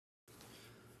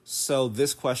So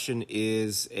this question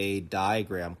is a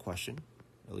diagram question,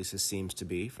 at least it seems to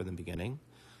be from the beginning.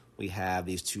 We have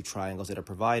these two triangles that are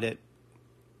provided.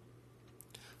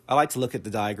 I like to look at the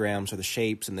diagrams or the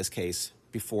shapes in this case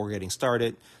before getting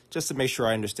started, just to make sure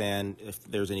I understand if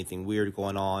there's anything weird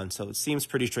going on. So it seems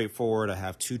pretty straightforward. I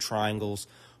have two triangles.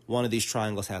 One of these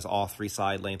triangles has all three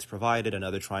side lengths provided.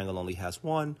 Another triangle only has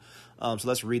one. So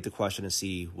let's read the question and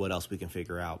see what else we can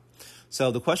figure out. So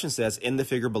the question says, in the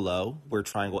figure below, where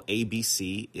triangle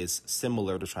ABC is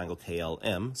similar to triangle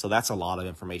KLM. So that's a lot of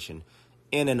information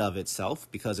in and of itself,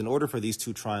 because in order for these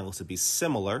two triangles to be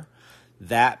similar,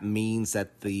 that means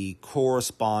that the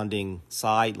corresponding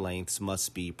side lengths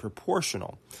must be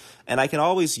proportional. And I can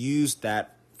always use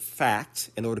that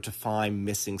fact in order to find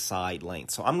missing side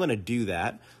lengths. So I'm going to do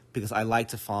that because I like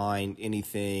to find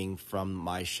anything from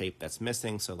my shape that's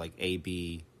missing. So like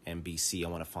AB and BC I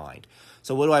want to find.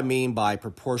 So what do I mean by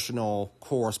proportional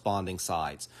corresponding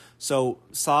sides? So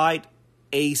side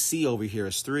AC over here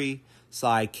is 3,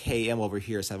 side KM over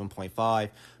here is 7.5.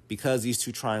 Because these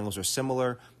two triangles are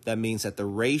similar, that means that the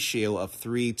ratio of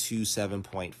 3 to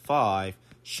 7.5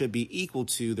 should be equal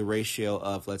to the ratio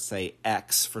of, let's say,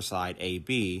 X for side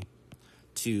AB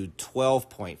to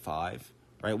 12.5,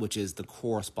 right, which is the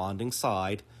corresponding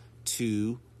side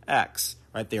to X,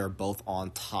 right? They are both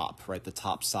on top, right, the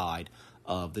top side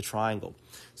of the triangle.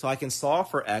 So I can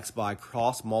solve for X by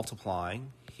cross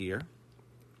multiplying here.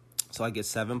 So I get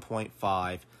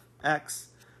 7.5X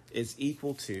is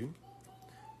equal to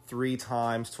 3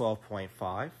 times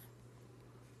 12.5,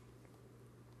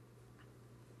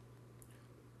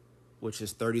 which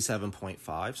is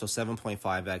 37.5. So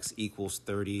 7.5x equals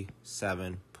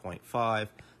 37.5.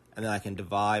 And then I can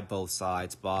divide both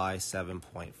sides by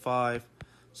 7.5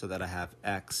 so that I have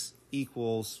x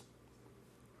equals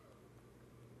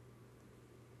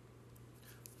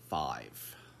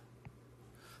 5.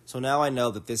 So now I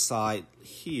know that this side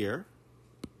here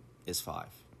is 5.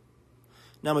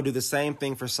 Now I'm going to do the same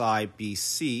thing for side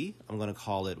BC. I'm going to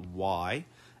call it Y.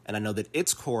 And I know that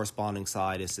its corresponding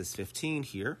side is this 15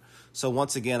 here. So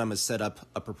once again, I'm going to set up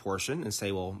a proportion and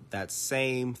say, well, that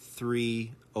same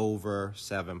 3 over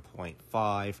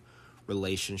 7.5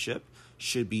 relationship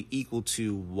should be equal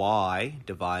to Y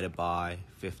divided by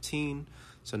 15.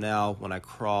 So now when I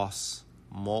cross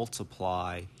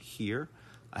multiply here,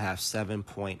 I have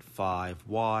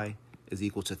 7.5Y is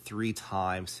equal to 3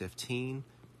 times 15,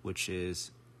 which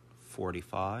is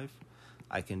 45.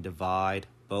 I can divide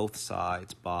both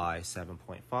sides by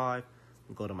 7.5. I'll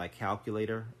go to my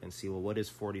calculator and see, well, what is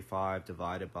 45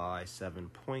 divided by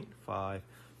 7.5?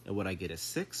 And what I get is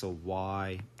 6, so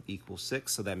y equals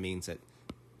 6. So that means that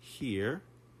here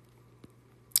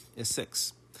is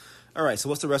 6. All right, so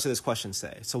what's the rest of this question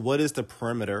say? So what is the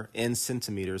perimeter in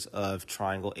centimeters of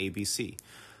triangle ABC?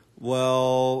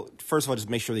 Well, first of all, just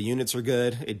make sure the units are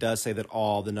good. It does say that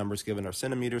all the numbers given are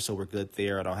centimeters, so we're good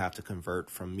there. I don't have to convert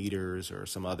from meters or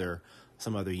some other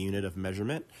unit of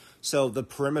measurement. So the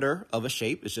perimeter of a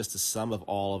shape is just the sum of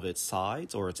all of its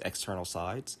sides or its external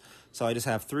sides. So I just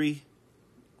have 3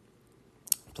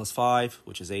 plus 5,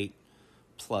 which is 8,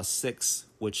 plus 6,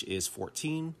 which is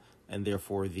 14, and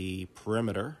therefore the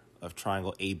perimeter of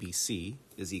triangle ABC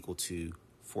is equal to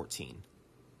 14.